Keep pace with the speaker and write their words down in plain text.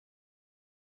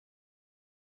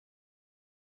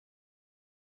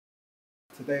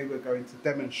Today we're going to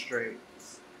demonstrate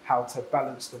how to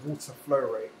balance the water flow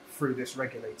rate through this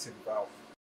regulating valve.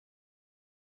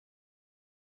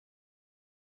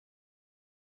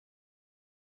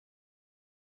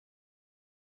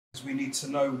 We need to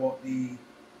know what the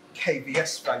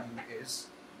KVS value is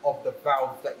of the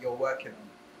valve that you're working on.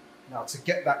 Now, to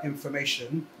get that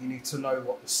information, you need to know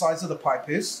what the size of the pipe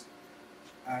is,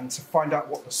 and to find out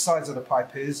what the size of the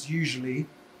pipe is, usually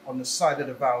on the side of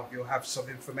the valve you'll have some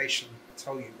information to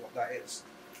tell you what that is.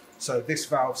 So this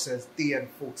valve says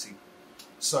DN40.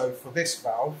 So for this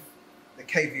valve, the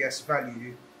KVS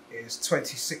value is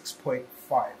 26.5.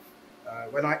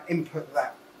 When I input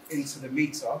that into the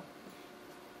meter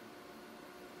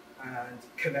and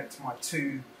connect my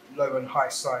two low and high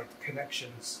side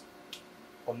connections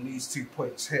on these 2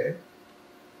 points here,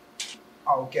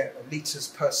 I'll get a litres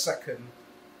per second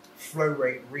flow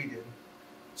rate reading.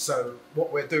 So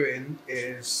what we're doing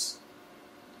is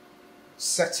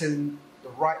setting the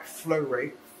right flow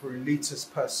rate through litres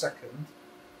per second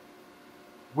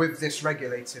with this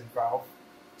regulating valve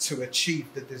to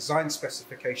achieve the design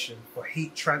specification for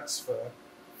heat transfer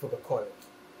for the coil.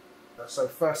 So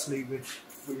firstly,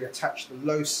 we attach the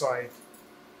low side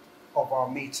of our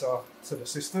meter to the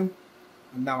system,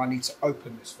 and now I need to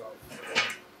open this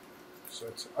valve. So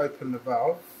to open the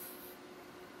valve,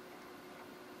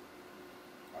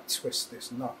 I twist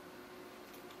this nut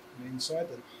on the inside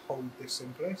and hold this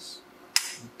in place.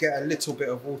 You get a little bit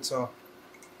of water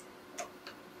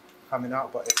coming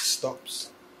out, but it stops.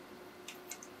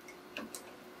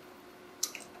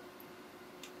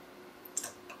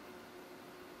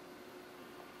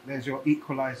 There's your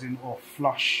equalizing or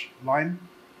flush line.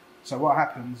 So what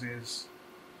happens is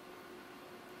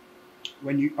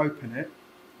when you open it,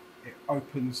 it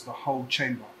opens the whole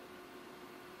chamber.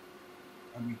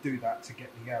 And we do that to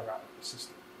get the air out of the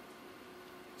system.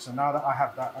 So now that I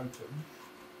have that open,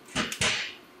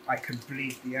 I can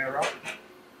bleed the air out.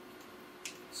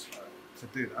 So to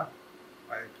do that,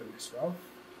 I open this valve,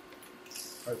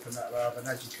 open that valve, and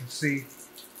as you can see,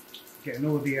 getting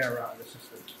all the air out of the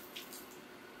system.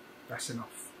 That's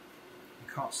enough.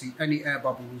 You can't see any air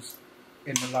bubbles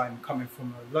in the line coming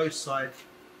from the low side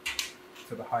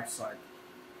to the high side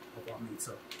of our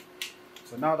meter.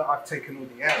 So now that I've taken all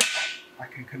the air out, I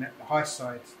can connect the high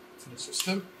side to the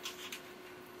system.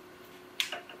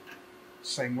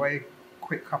 Same way,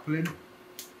 quick coupling,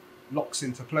 locks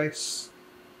into place.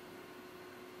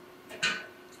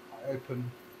 I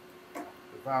open the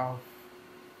valve,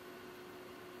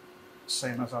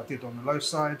 same as I did on the low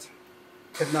side.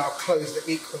 Can now close the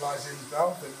equalizing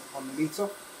valve on the meter.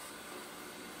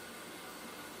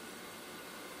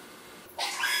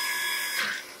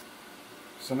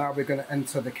 So now we're going to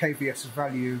enter the KVS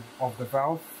value of the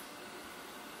valve,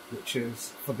 which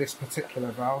is, for this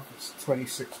particular valve, it's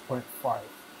 26.5.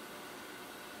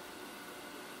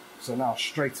 So now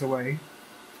straight away,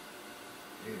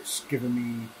 it's giving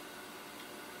me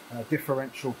a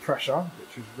differential pressure,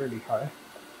 which is really high.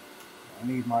 I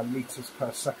need my litres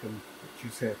per second,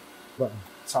 which is here.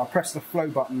 So I'll press the flow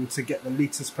button to get the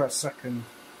litres per second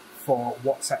for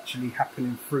what's actually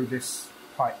happening through this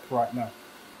pipe right now.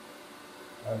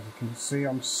 As you can see,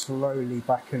 I'm slowly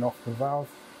backing off the valve.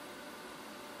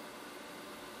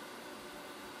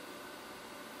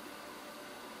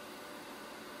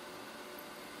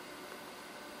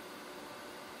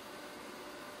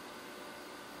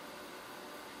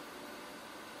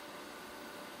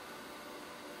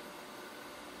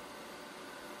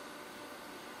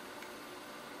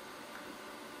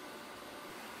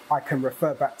 I can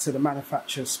refer back to the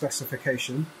manufacturer's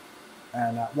specification,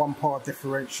 and at 1 bar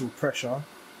differential pressure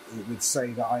it would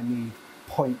say that I need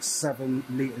 0.7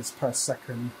 litres per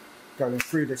second going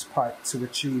through this pipe to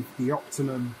achieve the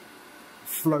optimum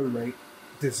flow rate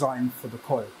designed for the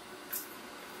coil,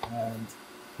 and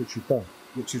which we've done,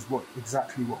 which is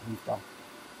exactly what we've done.